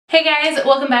Hey guys,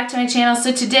 welcome back to my channel.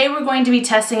 So today we're going to be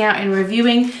testing out and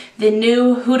reviewing the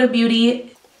new Huda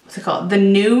Beauty, what's it called? The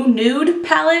new Nude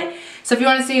palette. So if you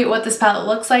want to see what this palette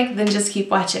looks like, then just keep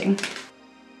watching.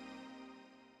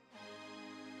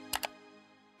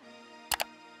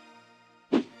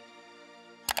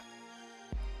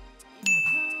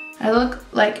 I look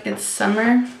like it's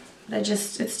summer, but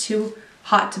it's too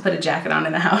hot to put a jacket on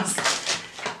in the house.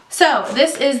 So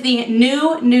this is the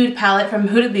new Nude palette from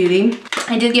Huda Beauty.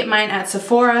 I did get mine at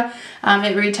Sephora.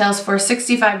 It retails for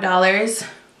 $65,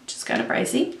 which is kind of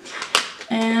pricey.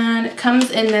 And it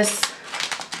comes in this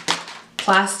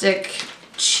plastic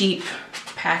cheap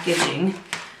packaging.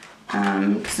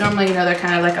 Because normally, you know, they're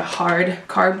kind of like a hard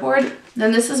cardboard.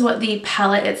 Then this is what the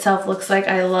palette itself looks like.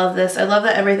 I love this. I love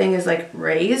that everything is like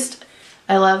raised.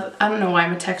 I don't know why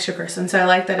I'm a texture person, so I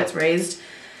like that it's raised.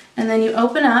 And then you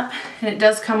open up and it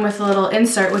does come with a little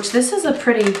insert, which this is a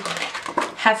pretty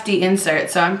hefty insert,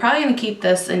 so I'm probably going to keep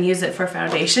this and use it for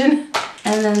foundation.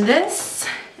 And then this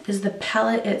is the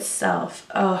palette itself.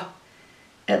 Oh,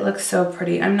 it looks so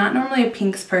pretty. I'm not normally a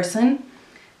pinks person.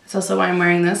 That's also why I'm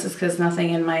wearing this, is because nothing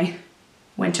in my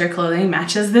winter clothing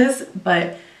matches this,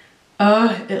 but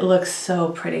oh, it looks so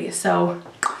pretty. So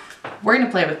we're going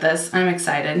to play with this. I'm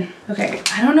excited. Okay,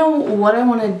 I don't know what I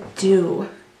want to do.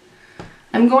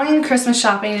 I'm going Christmas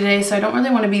shopping today, so I don't really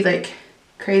want to be like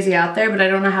crazy out there, but I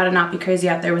don't know how to not be crazy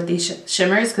out there with these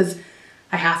shimmers because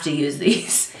I have to use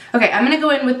these. Okay, I'm going to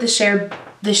go in with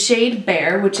the shade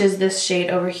Bear, which is this shade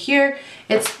over here.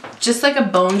 It's just like a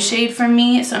bone shade for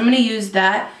me, so I'm going to use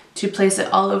that to place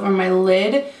it all over my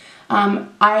lid.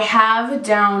 I have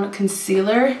down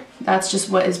concealer. That's just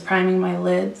what is priming my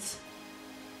lids.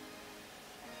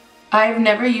 I've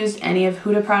never used any of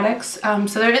Huda products,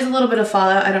 so there is a little bit of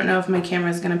fallout. I don't know if my camera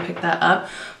is going to pick that up.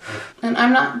 And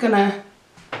I'm not gonna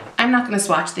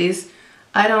swatch these.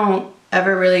 I don't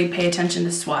ever really pay attention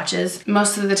to swatches.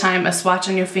 Most of the time, a swatch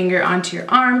on your finger onto your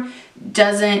arm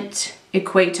doesn't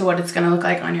equate to what it's gonna look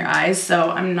like on your eyes, so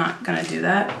I'm not gonna do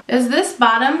that. Is this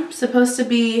bottom supposed to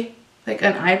be like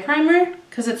an eye primer?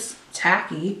 Because it's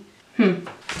tacky. I'll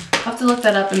have to look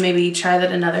that up and maybe try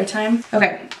that another time.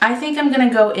 Okay, I think I'm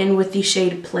gonna go in with the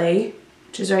shade Play,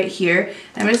 which is right here.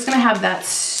 I'm just gonna have that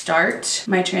start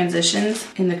my transitions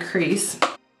in the crease.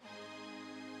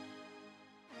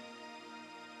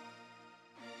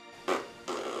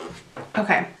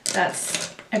 Okay,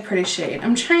 that's a pretty shade.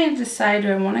 I'm trying to decide,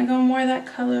 do I want to go more of that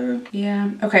color?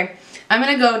 Yeah, okay. I'm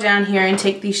gonna go down here and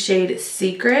take the shade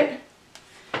Secret.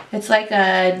 It's like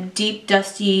a deep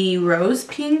dusty rose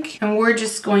pink, and we're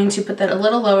just going to put that a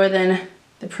little lower than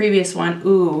the previous one.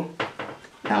 Ooh,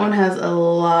 that one has a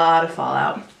lot of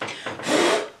fallout,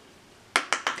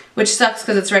 which sucks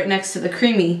because it's right next to the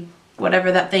creamy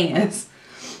whatever that thing is.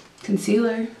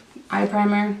 Concealer, eye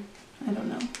primer, I don't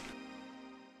know.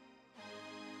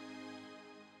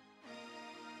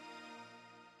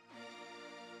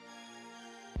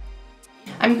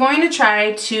 I'm going to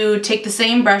try to take the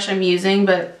same brush I'm using,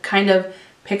 but kind of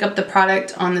pick up the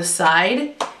product on the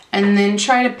side and then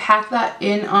try to pack that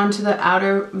in onto the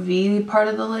outer V part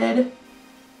of the lid.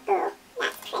 Oh,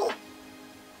 that's pretty.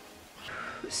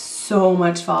 So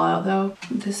much fallout though.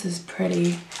 This is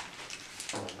pretty.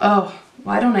 Oh,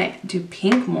 why don't I do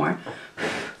pink more?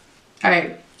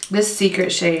 Alright, this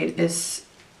Secret shade is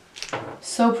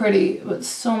so pretty, but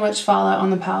so much fallout on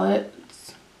the palette.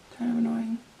 It's kind of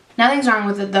annoying. Nothing's wrong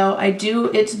with it though.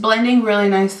 It's blending really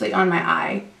nicely on my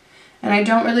eye. And I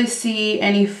don't really see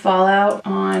any fallout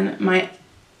on my,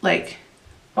 like,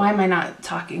 why am I not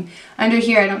talking? Under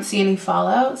here I don't see any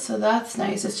fallout, so that's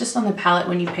nice. It's just on the palette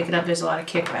when you pick it up, there's a lot of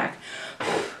kickback.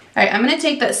 Alright, I'm going to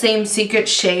take that same Secret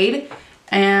shade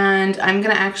and I'm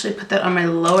going to actually put that on my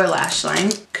lower lash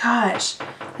line. Gosh,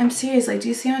 I'm serious. Like, do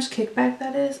you see how much kickback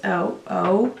that is?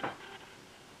 Oh.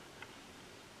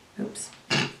 Oops.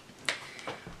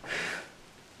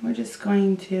 We're just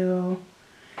going to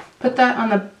put that on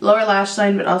the lower lash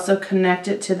line, but also connect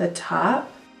it to the top.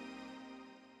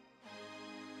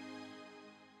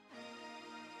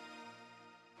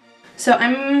 So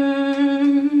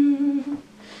I'm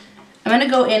gonna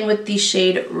go in with the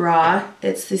shade Raw.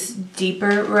 It's this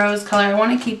deeper rose color. I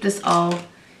want to keep this all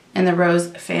in the rose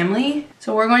family.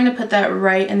 So we're going to put that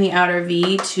right in the outer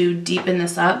V to deepen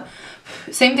this up.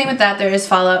 Same thing with that, there is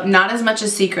fallout. Not as much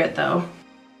as Secret though.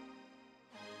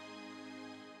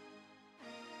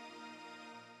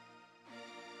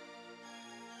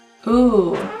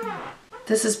 Ooh,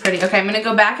 this is pretty. Okay, I'm going to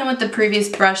go back in with the previous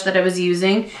brush that I was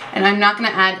using, and I'm not going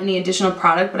to add any additional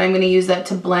product, but I'm going to use that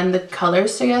to blend the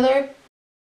colors together.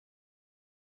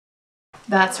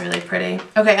 That's really pretty.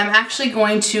 Okay, I'm actually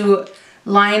going to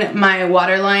line my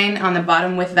waterline on the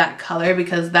bottom with that color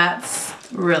because that's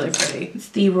really pretty. It's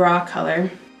the raw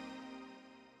color.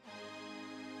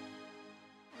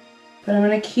 But I'm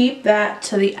gonna keep that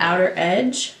to the outer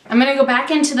edge. I'm gonna go back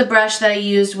into the brush that I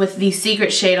used with the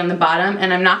secret shade on the bottom,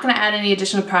 and I'm not gonna add any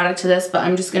additional product to this, but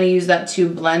I'm just gonna use that to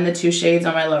blend the two shades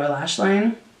on my lower lash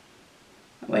line.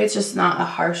 That way it's just not a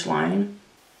harsh line.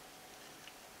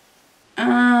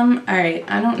 Alright,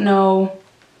 I don't know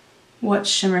what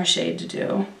shimmer shade to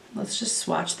do. Let's just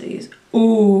swatch these.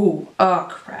 Ooh, oh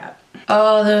crap.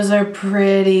 Oh, those are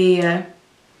pretty.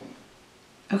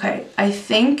 Okay, I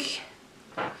think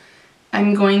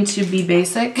I'm going to be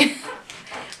basic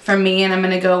for me, and I'm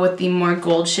going to go with the more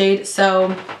gold shade.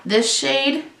 So this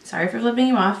shade, sorry for flipping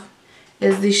you off,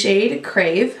 is the shade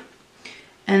Crave.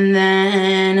 And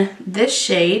then this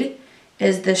shade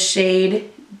is the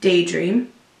shade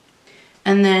Daydream.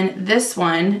 And then this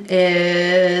one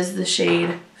is the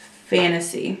shade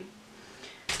Fantasy.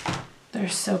 They're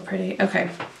so pretty.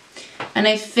 Okay. And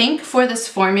I think for this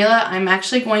formula, I'm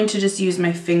actually going to just use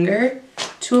my finger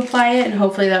to apply it, and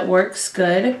hopefully that works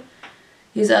good.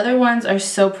 These other ones are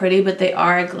so pretty, but they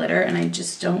are a glitter, and I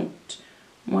just don't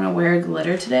want to wear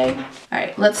glitter today. All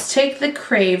right, let's take the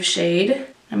Crave shade.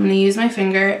 I'm going to use my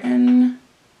finger and...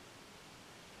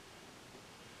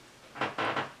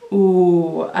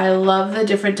 Ooh, I love the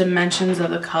different dimensions of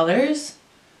the colors.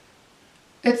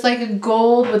 It's like a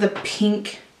gold with a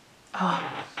pink. Oh,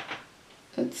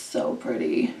 it's so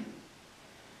pretty.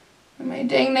 My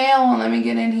dang nail won't let me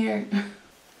get in here.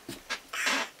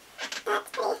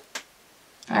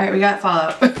 Alright, we got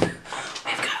fallout. We've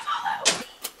got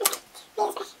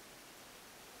fallout.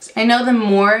 I know the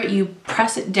more you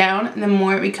press it down, the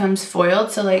more it becomes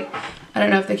foiled. So like, I don't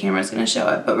know if the camera's going to show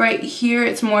it, but right here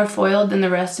it's more foiled than the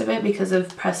rest of it because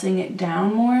of pressing it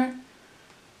down more.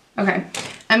 Okay,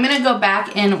 I'm going to go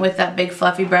back in with that big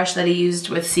fluffy brush that I used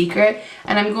with Secret,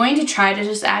 and I'm going to try to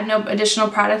just add no additional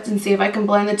product and see if I can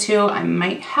blend the two. I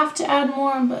might have to add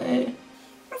more, but...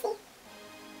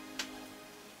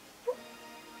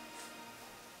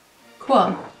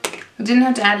 Cool. I didn't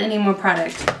have to add any more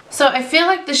product. So I feel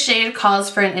like the shade calls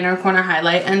for an inner corner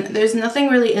highlight, and there's nothing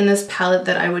really in this palette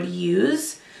that I would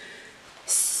use.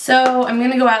 So I'm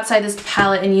going to go outside this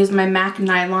palette and use my MAC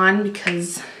Nylon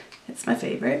because it's my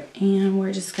favorite. And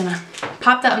we're just going to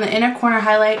pop that on the inner corner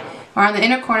highlight, or on the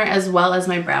inner corner as well as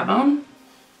my brow bone.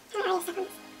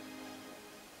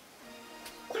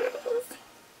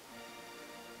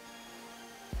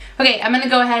 Okay, I'm going to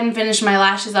go ahead and finish my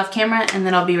lashes off camera, and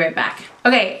then I'll be right back.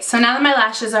 Okay, so now that my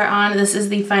lashes are on, this is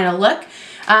the final look.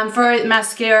 For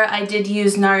mascara, I did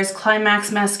use NARS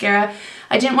Climax mascara.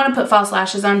 I didn't want to put false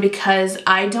lashes on because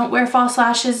I don't wear false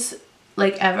lashes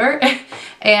like ever,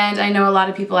 and I know a lot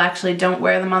of people actually don't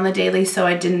wear them on the daily, so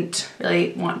I didn't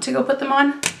really want to go put them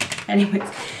on. Anyways,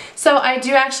 so I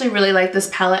do actually really like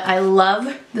this palette. I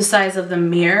love the size of the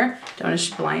mirror. Don't want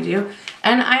to blind you.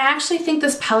 And I actually think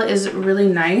this palette is really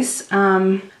nice.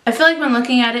 I feel like when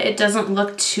looking at it, it doesn't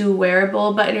look too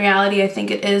wearable, but in reality, I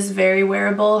think it is very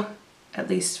wearable, at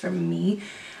least for me.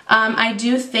 I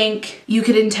do think you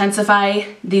could intensify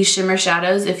these shimmer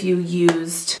shadows if you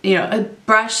used, you know, a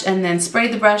brush and then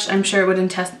sprayed the brush. I'm sure it would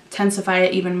intensify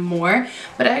it even more,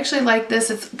 but I actually like this.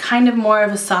 It's kind of more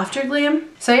of a softer glam.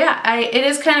 So yeah, it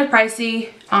is kind of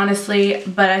pricey, honestly,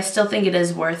 but I still think it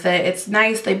is worth it. It's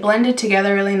nice. They blended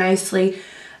together really nicely.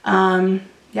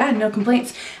 Yeah, no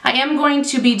complaints. I am going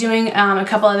to be doing a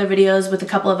couple other videos with a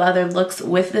couple of other looks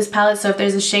with this palette, so if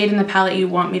there's a shade in the palette you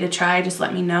want me to try, just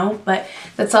let me know. But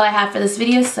that's all I have for this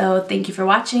video, so thank you for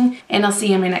watching, and I'll see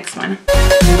you in my next one.